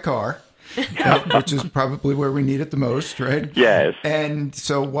in my car, which is probably where we need it the most, right? Yes. And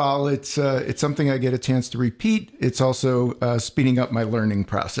so while it's something I get a chance to repeat, it's also speeding up my learning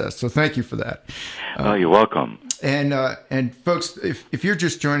process. So thank you for that. Oh, you're welcome. And folks, if you're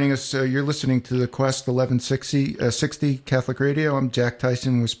just joining us, you're listening to the Quest 1160 Catholic Radio. I'm Jack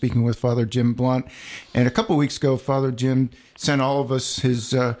Tyson. We're speaking with Father Jim Blount. And a couple of weeks ago, Father Jim sent all of us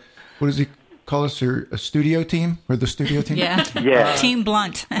his, what does he call us, a studio team? Or the studio team? Yeah. Yeah. Team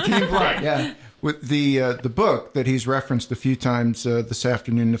Blount. Team Blount, yeah. With the book that he's referenced a few times this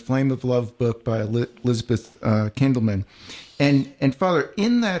afternoon, The Flame of Love book by Elizabeth Kindleman. And Father,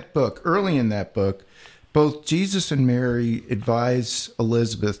 in that book, early in that book, both Jesus and Mary advise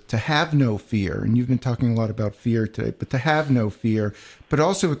Elizabeth to have no fear, and you've been talking a lot about fear today, but to have no fear, but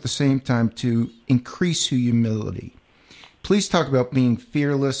also at the same time to increase humility. Please talk about being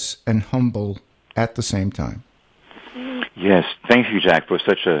fearless and humble at the same time. Yes, thank you, Jack, for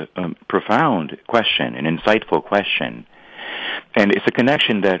such a profound question, an insightful question. And it's a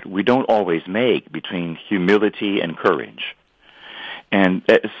connection that we don't always make between humility and courage. And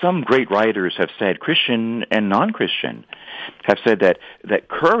some great writers have said, Christian and non-Christian, have said that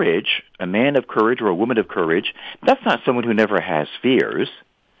courage, a man of courage or a woman of courage, that's not someone who never has fears.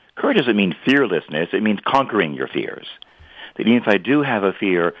 Courage doesn't mean fearlessness. It means conquering your fears. That even if I do have a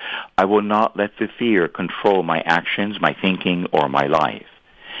fear, I will not let the fear control my actions, my thinking, or my life.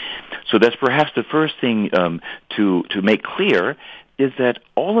 So that's perhaps the first thing to make clear is that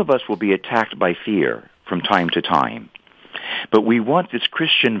all of us will be attacked by fear from time to time. But we want this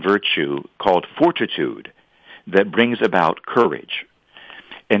Christian virtue called fortitude that brings about courage.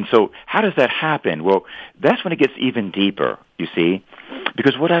 And so how does that happen? Well, that's when it gets even deeper, you see,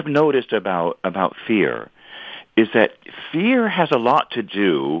 because what I've noticed about fear is that fear has a lot to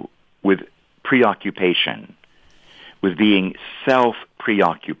do with preoccupation, with being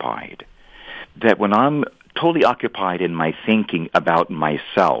self-preoccupied. That when I'm totally occupied in my thinking about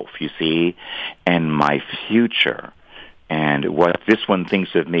myself, you see, and my future, and what this one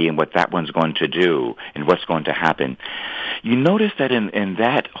thinks of me and what that one's going to do and what's going to happen, you notice that in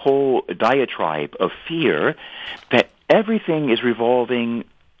that whole diatribe of fear, that everything is revolving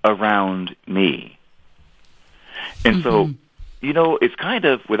around me. And so, you know, it's kind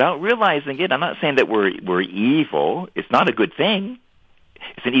of, without realizing it, I'm not saying that we're evil. It's not a good thing.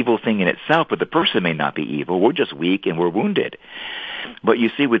 It's an evil thing in itself, but the person may not be evil. We're just weak and we're wounded. But you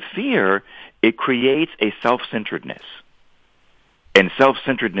see, with fear, it creates a self-centeredness. And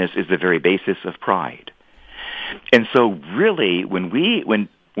self-centeredness is the very basis of pride. And so really, when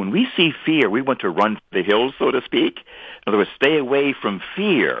we see fear, we want to run for the hills, so to speak. In other words, stay away from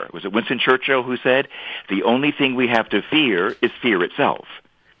fear. Was it Winston Churchill who said, the only thing we have to fear is fear itself?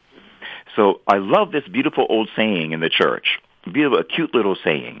 So I love this beautiful old saying in the church, a cute little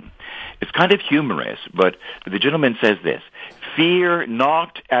saying. It's kind of humorous, but the gentleman says this: fear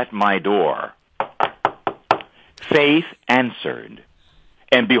knocked at my door. Faith answered,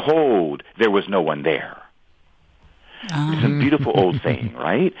 and behold, there was no one there. It's a beautiful old saying,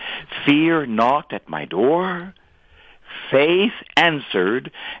 right? Fear knocked at my door, faith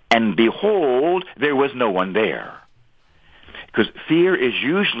answered, and behold, there was no one there. Because fear is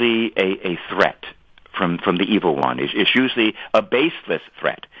usually a threat from the evil one. It's usually a baseless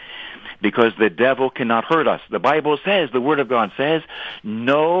threat. Because the devil cannot hurt us. The Bible says, the Word of God says,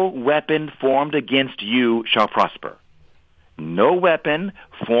 no weapon formed against you shall prosper. No weapon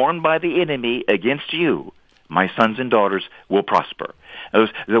formed by the enemy against you, my sons and daughters, will prosper.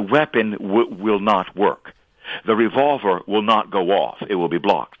 The weapon will not work. The revolver will not go off. It will be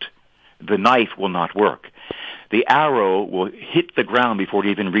blocked. The knife will not work. The arrow will hit the ground before it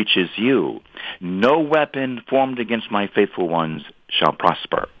even reaches you. No weapon formed against my faithful ones shall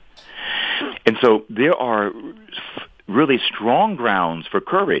prosper. And so there are really strong grounds for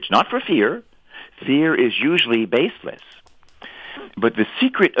courage, not for fear. Fear is usually baseless. But the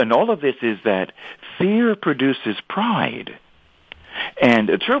secret in all of this is that fear produces pride. And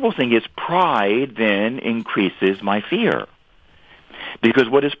the terrible thing is pride then increases my fear. Because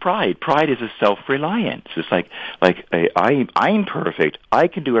what is pride? Pride is a self-reliance. It's like I'm perfect. I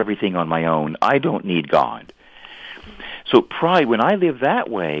can do everything on my own. I don't need God. So pride, when I live that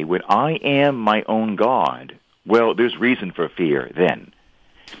way, when I am my own God, well, there's reason for fear then.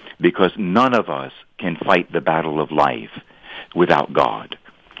 Because none of us can fight the battle of life without God.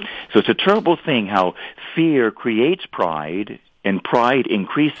 So it's a terrible thing how fear creates pride and pride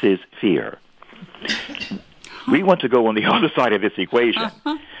increases fear. We want to go on the other side of this equation.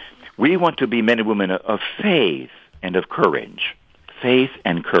 We want to be men and women of faith and of courage. Faith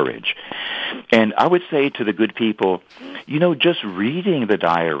and courage. And I would say to the good people, just reading the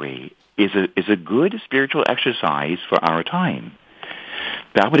diary is a good spiritual exercise for our time.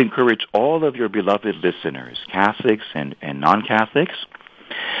 I would encourage all of your beloved listeners, Catholics and non-Catholics,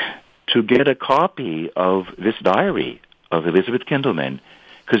 to get a copy of this diary of Elizabeth Kindleman,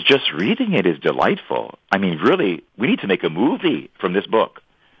 because just reading it is delightful. I mean, really, we need to make a movie from this book.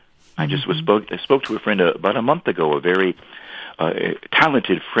 I just spoke to a friend about a month ago, a very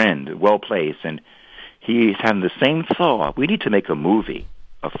talented friend, well-placed, and he's having the same thought. We need to make a movie,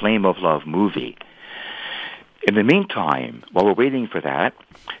 a Flame of Love movie. In the meantime, while we're waiting for that,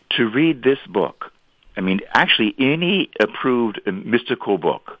 to read this book, I mean, actually any approved mystical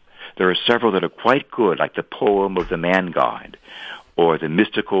book, there are several that are quite good, like the Poem of the Man-God or the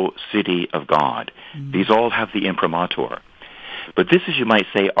Mystical City of God. These all have the imprimatur. But this is, you might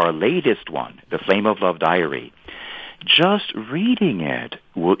say, our latest one, the Flame of Love Diary. Just reading it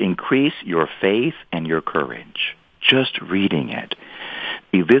will increase your faith and your courage. Just reading it.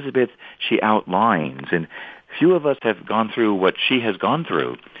 Elizabeth, she outlines, and few of us have gone through what she has gone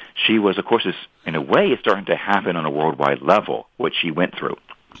through. She was, of course, in a way, it's starting to happen on a worldwide level, what she went through.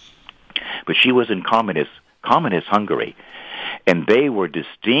 But she was in communist Hungary, and they were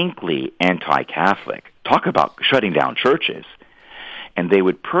distinctly anti-Catholic. Talk about shutting down churches. And they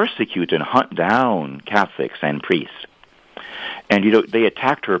would persecute and hunt down Catholics and priests. And, they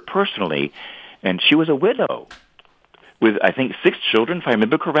attacked her personally, and she was a widow with, I think, 6 children, if I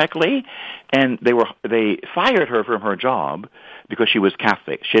remember correctly, and they fired her from her job because she was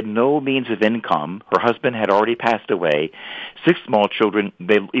Catholic. She had no means of income. Her husband had already passed away. 6 small children,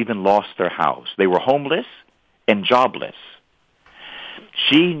 they even lost their house. They were homeless and jobless.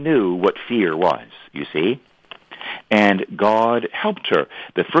 She knew what fear was, you see, and God helped her.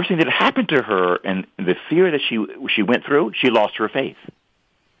 The first thing that happened to her and the fear that she went through, she lost her faith.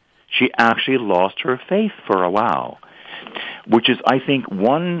 She actually lost her faith for a while, which is, I think,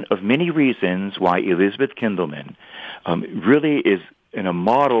 one of many reasons why Elizabeth Kindleman really is in a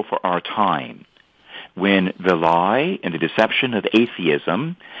model for our time, when the lie and the deception of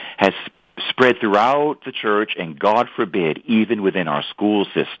atheism has spread throughout the church, and God forbid, even within our school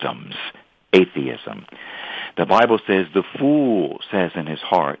systems, atheism. The Bible says, the fool says in his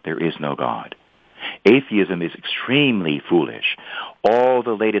heart, there is no God. Atheism is extremely foolish. All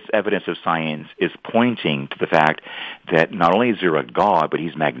the latest evidence of science is pointing to the fact that not only is there a God, but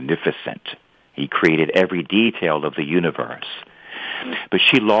he's magnificent. He created every detail of the universe. But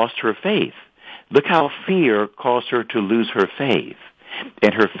she lost her faith. Look how fear caused her to lose her faith.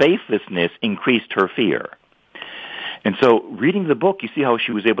 And her faithlessness increased her fear. And so reading the book, you see how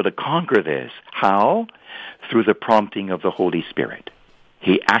she was able to conquer this. How? Through the prompting of the Holy Spirit.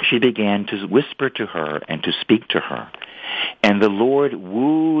 He actually began to whisper to her and to speak to her. And the Lord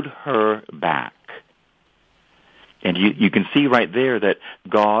wooed her back. And you can see right there that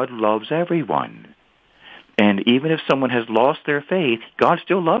God loves everyone. And even if someone has lost their faith, God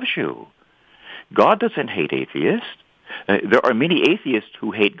still loves you. God doesn't hate atheists. There are many atheists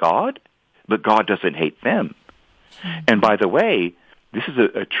who hate God, but God doesn't hate them. And by the way, this is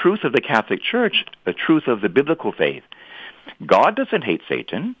a truth of the Catholic Church, a truth of the biblical faith. God doesn't hate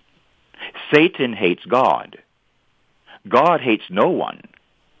Satan. Satan hates God. God hates no one.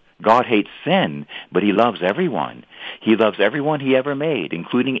 God hates sin, but he loves everyone. He loves everyone he ever made,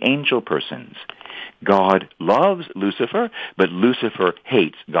 including angel persons. God loves Lucifer, but Lucifer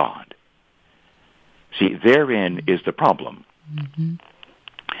hates God. See, therein is the problem. Mm-hmm.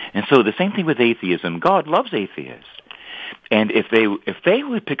 And so the same thing with atheism. God loves atheists. And if they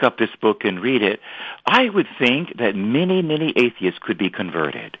would pick up this book and read it, I would think that many, many atheists could be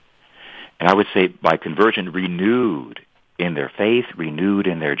converted. And I would say by conversion, renewed in their faith, renewed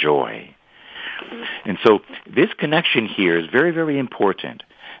in their joy. And so this connection here is very, very important,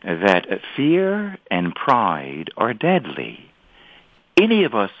 that fear and pride are deadly. Any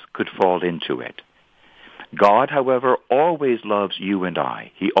of us could fall into it. God, however, always loves you and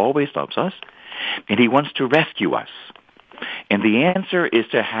I. He always loves us, and he wants to rescue us. And the answer is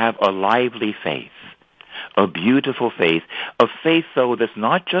to have a lively faith, a beautiful faith, a faith, though, that's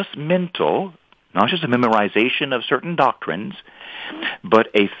not just mental, not just a memorization of certain doctrines, but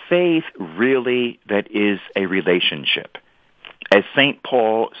a faith really that is a relationship. As St.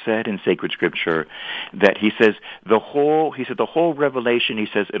 Paul said in sacred scripture, that he says the whole revelation, he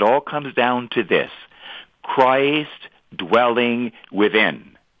says, it all comes down to this: Christ dwelling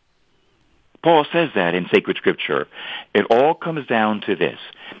within. Paul says that in sacred scripture. It all comes down to this: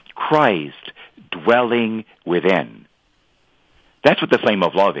 Christ dwelling within. That's what the flame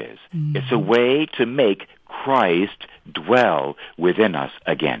of love is. Mm-hmm. It's a way to make Christ dwell within us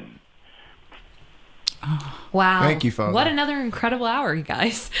again. Wow. Thank you, Father. What another incredible hour, you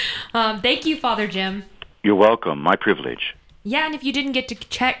guys. Thank you, Father Jim. You're welcome. My privilege. Yeah, and if you didn't get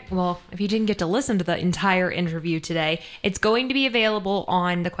to listen to the entire interview today, it's going to be available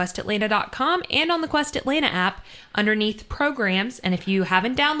on thequestatlanta.com and on the Quest Atlanta app underneath programs. And if you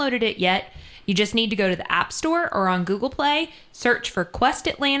haven't downloaded it yet, you just need to go to the App Store or on Google Play, search for Quest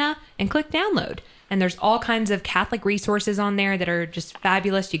Atlanta, and click download. And there's all kinds of Catholic resources on there that are just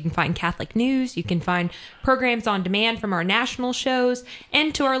fabulous. You can find Catholic news. You can find programs on demand from our national shows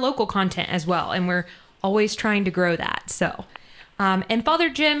and to our local content as well. And we're always trying to grow that. So, and Father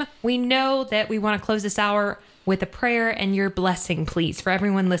Jim, we know that we want to close this hour with a prayer and your blessing, please, for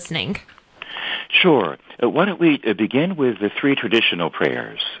everyone listening. Sure. Why don't we begin with the three traditional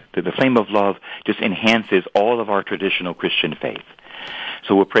prayers? The flame of love just enhances all of our traditional Christian faith.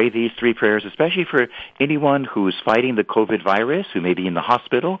 So we'll pray these three prayers, especially for anyone who's fighting the COVID virus, who may be in the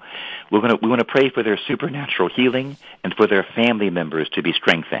hospital. We want to pray for their supernatural healing and for their family members to be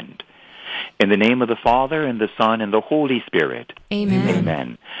strengthened. In the name of the Father, and the Son, and the Holy Spirit. Amen.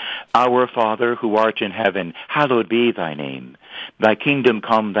 Amen. Our Father, who art in heaven, hallowed be thy name. Thy kingdom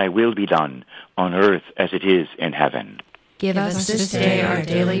come, thy will be done, on earth as it is in heaven. Give us this day our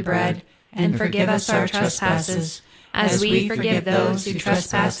daily bread, and forgive us our trespasses, as we forgive those who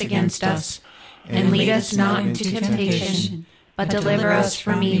trespass against us. And lead us not into temptation, but deliver us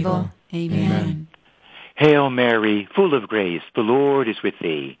from evil. Amen. Hail Mary, full of grace, the Lord is with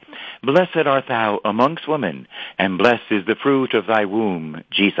thee. Blessed art thou amongst women, and blessed is the fruit of thy womb,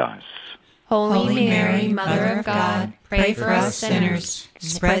 Jesus. Holy Mary, Mother of God, pray for us sinners.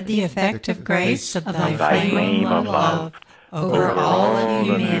 Spread the effective grace of thy flame of love over all of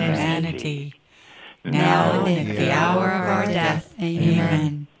humanity, now and at the hour of our death.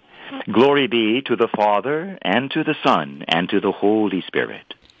 Amen. Glory be to the Father, and to the Son, and to the Holy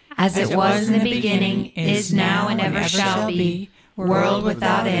Spirit. As it was in the beginning, is now, and ever shall be, world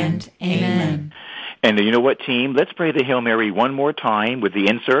without end. Amen. And you know what, team? Let's pray the Hail Mary one more time with the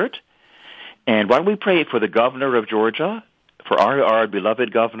insert. And why don't we pray for the governor of Georgia, for our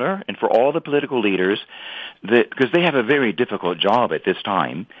beloved governor, and for all the political leaders, because they have a very difficult job at this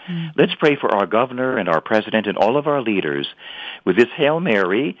time. Let's pray for our governor and our president and all of our leaders with this Hail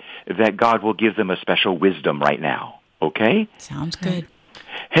Mary, that God will give them a special wisdom right now. Okay? Sounds good.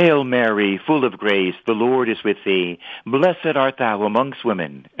 Hail Mary, full of grace, the Lord is with thee. Blessed art thou amongst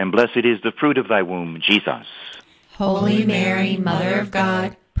women, and blessed is the fruit of thy womb, Jesus. Holy Mary, Mother of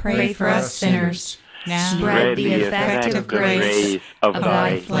God, pray for us sinners. Now spread the effective grace of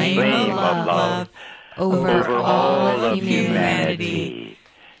thy flame of love over all of humanity,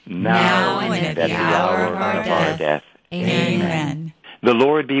 now and at the hour of our death. Amen. The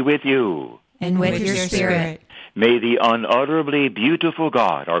Lord be with you. And with your spirit. May the unutterably beautiful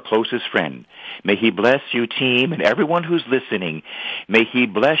God, our closest friend, may he bless you, team, and everyone who's listening. May he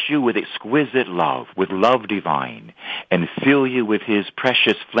bless you with exquisite love, with love divine, and fill you with his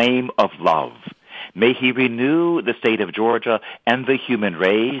precious flame of love. May he renew the state of Georgia and the human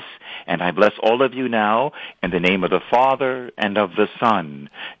race. And I bless all of you now in the name of the Father, and of the Son,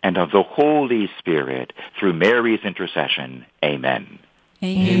 and of the Holy Spirit, through Mary's intercession. Amen.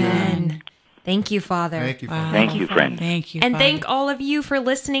 Amen. Thank you, Father. Thank you, Father. Wow. Thank you, friend. Thank you, and Father. thank all of you for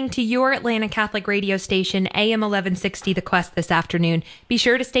listening to your Atlanta Catholic radio station, AM 1160 The Quest, this afternoon. Be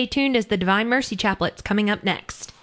sure to stay tuned as the Divine Mercy Chaplet's coming up next.